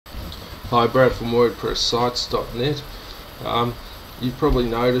Hi, Brad from WordPress You've probably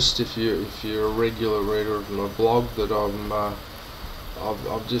noticed if you're a regular reader of my blog that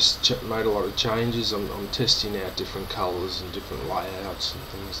I've just made a lot of changes. I'm testing out different colours and different layouts and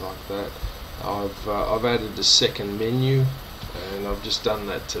things like that. I've added a second menu, and I've just done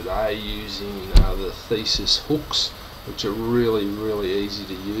that today using the Thesis hooks, which are really easy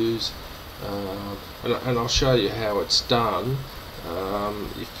to use, and I'll show you how it's done.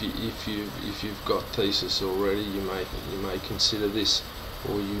 If you've got Thesis already, you may consider this,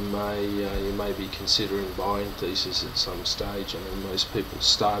 or you may be considering buying Thesis at some stage. I mean, most people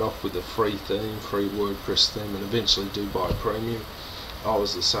start off with a free WordPress theme, and eventually do buy premium. I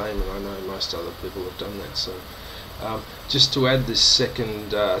was the same, and I know most other people have done that. So just to add this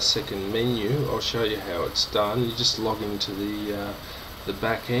second menu, I'll show you how it's done. You just log into the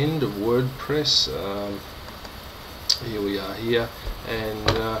back end of WordPress. Here we are here, and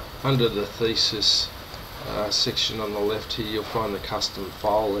under the Thesis section on the left here, you'll find the custom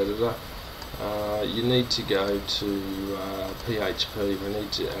file editor. You need to go to PHP. We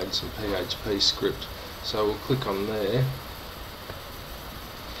need to add some PHP script, so we'll click on there.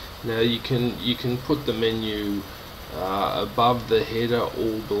 Now you can put the menu above the header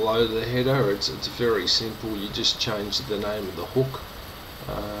or below the header. It's very simple. You just change the name of the hook,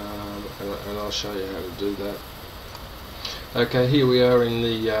 and I'll show you how to do that. Okay, here we are in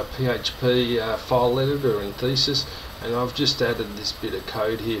the PHP file editor in Thesis, and I've just added this bit of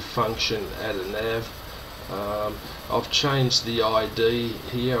code here, function add a nav. I've changed the ID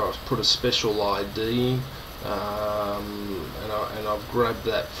here. I've put a special ID in, and I've grabbed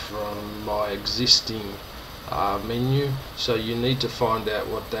that from my existing menu, so you need to find out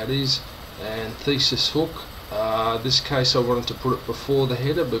what that is. And Thesis hook, this case I wanted to put it before the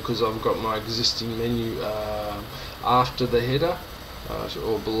header because I've got my existing menu after the header,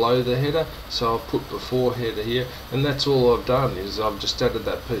 or below the header, so I've put before header here, and that's all I've done. Is I've just added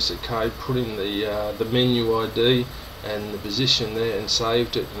that piece of code, put in the menu ID and the position there, and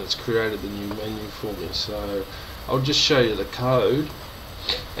saved it, and it's created the new menu for me. So I'll just show you the code,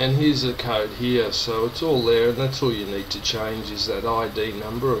 and here's the code here. So it's all there, and that's all you need to change is that ID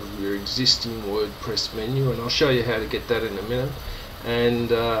number of your existing WordPress menu, and I'll show you how to get that in a minute.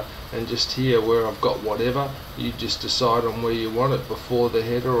 And just here where I've got whatever, you just decide on where you want it, before the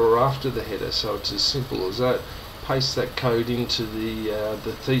header or after the header. So it's as simple as that. Paste that code into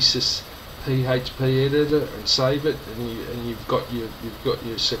the Thesis PHP editor and save it, and you've got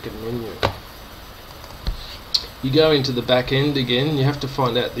your second menu. You go into the back end again. You have to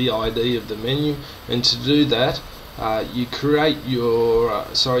find out the ID of the menu, and to do that, you create your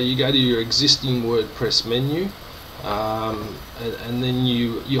you go to your existing WordPress menu. And then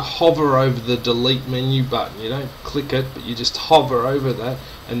you hover over the delete menu button. You don't click it, but you just hover over that,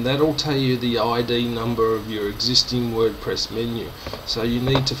 and that'll tell you the ID number of your existing WordPress menu. So you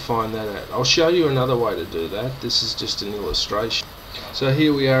need to find that out. I'll show you another way to do that. This is just an illustration. So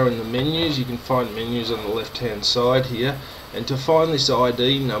here we are in the menus. You can find menus on the left hand side here, and to find this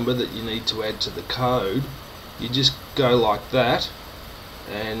ID number that you need to add to the code, you just go like that,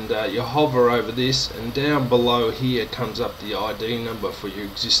 and you hover over this, and down below here comes up the ID number for your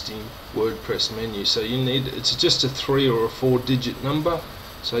existing WordPress menu. So it's just a 3 or a 4 digit number.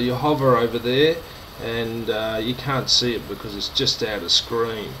 So you hover over there, and you can't see it because it's just out of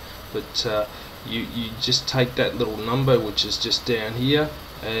screen, but you just take that little number, which is just down here,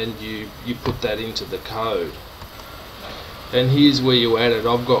 and you put that into the code. And here's where you add it.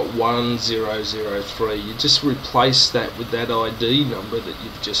 I've got 1003. You just replace that with that ID number that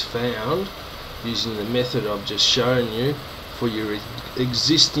you've just found using the method I've just shown you for your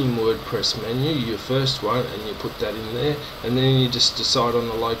existing WordPress menu, your first one, and you put that in there, and then you just decide on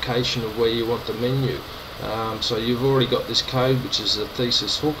the location of where you want the menu. So you've already got this code, which is the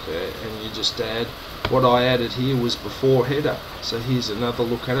Thesis hook, and you just add. What I added here was before header. So here's another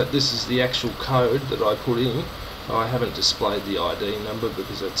look at it. This is the actual code that I put in. I haven't displayed the ID number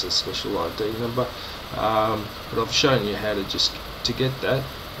because that's a special ID number, but I've shown you how to get that.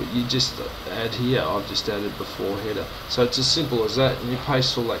 But you just add here. I've just added before header. So it's as simple as that, and you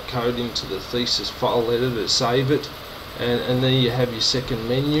paste all that code into the Thesis file editor, save it, and then you have your second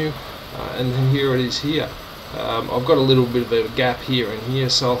menu, and then here it is here. I've got a little bit of a gap here and here,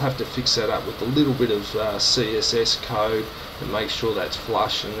 so I'll have to fix that up with a little bit of CSS code and make sure that's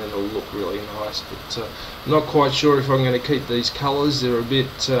flush, and then it'll look really nice. But I'm not quite sure if I'm going to keep these colours. They're a bit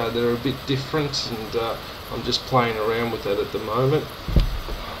different, and I'm just playing around with that at the moment.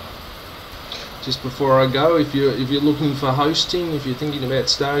 Just before I go, if you're looking for hosting, if you're thinking about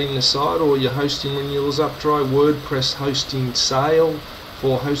starting the site or your hosting renewals up, try WordPress hosting sale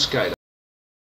for HostGator.